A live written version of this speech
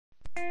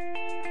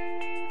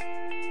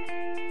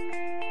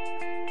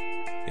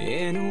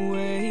In a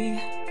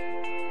way,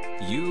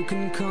 you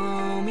can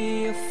call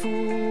me a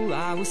fool.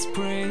 I was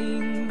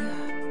praying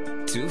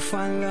to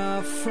find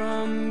love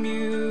from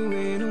you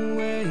in a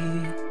way.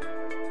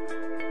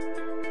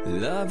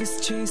 Love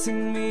is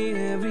chasing me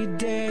every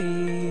day.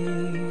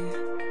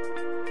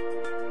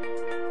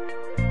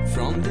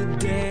 From the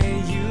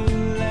day you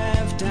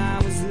left, I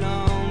was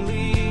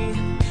lonely.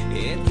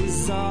 It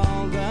was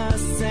all the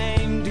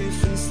same,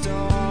 different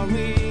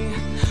story.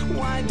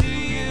 Why do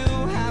you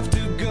have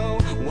to go?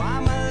 Why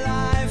my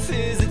life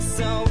is it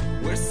so?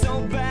 We're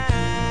so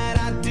bad,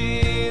 I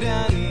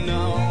didn't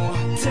know.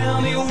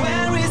 Tell me,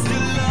 where is the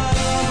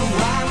love?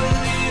 Why we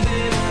live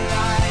in a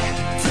lie?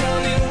 Tell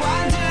me, why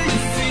do you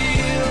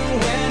feel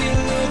when you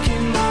look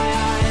in my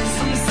eyes?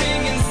 I'm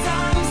singing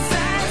some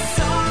sad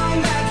song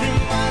that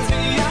reminds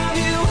me of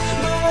you,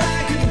 but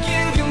I could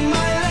give you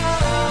my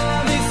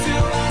love if you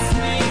ask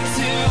me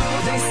to.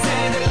 They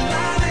say that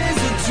love is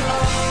a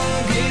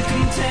drug, it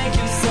can take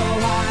you so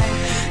high,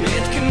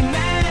 it can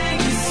make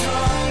you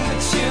strong,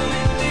 but you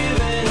may live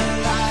in a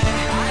lie.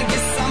 I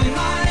guess I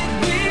might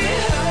be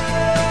hurt,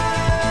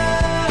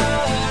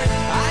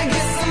 I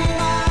guess I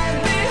might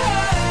be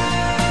hurt.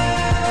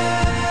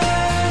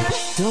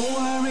 Don't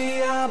worry,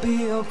 I'll be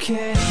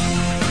okay.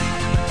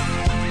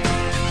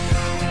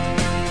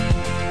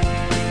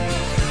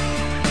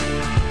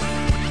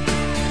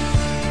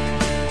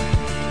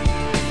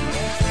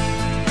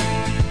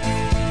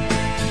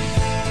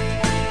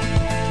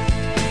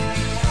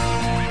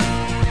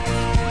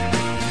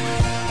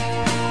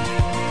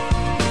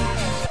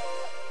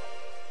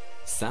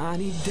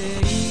 Sunny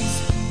days,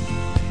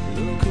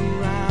 look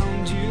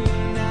around you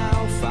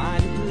now,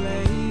 find a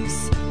place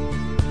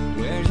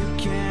where you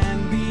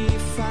can be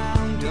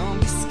found. Don't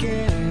be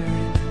scared,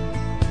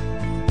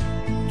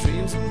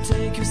 dreams will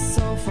take you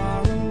so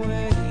far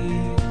away.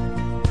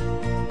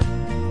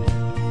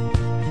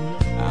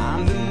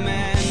 I'm the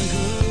man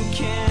who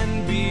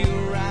can be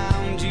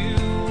around you,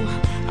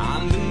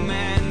 I'm the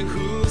man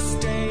who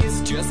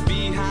stays just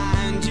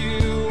behind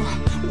you.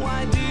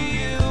 Why do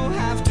you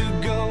have to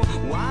go?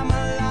 Why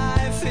my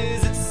life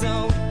is it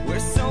so? We're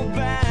so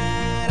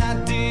bad, I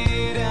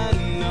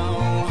didn't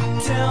know.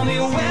 Tell me,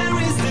 where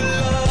is the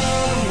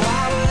love?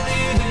 Why we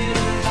live in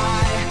a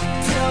lie?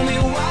 Tell me,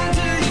 why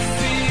do you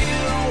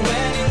feel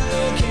when you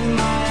look in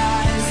my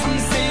eyes? I'm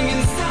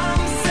singing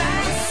some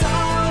sad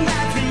song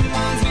that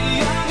reminds me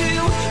of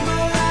you,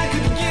 but I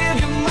could give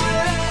you my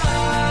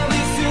love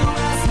if you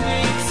ask me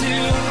to.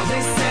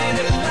 They say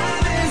that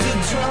love is a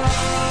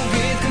drug,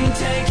 it can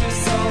take you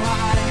so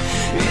high,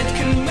 it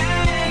can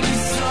make you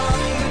strong,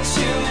 but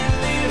you may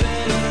live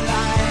in a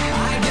lie.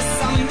 I guess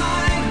I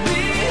might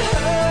be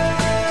hurt,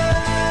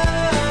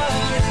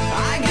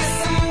 I guess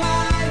I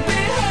might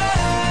be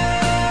hurt.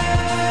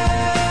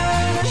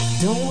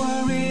 Don't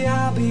worry,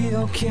 I'll be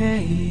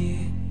okay.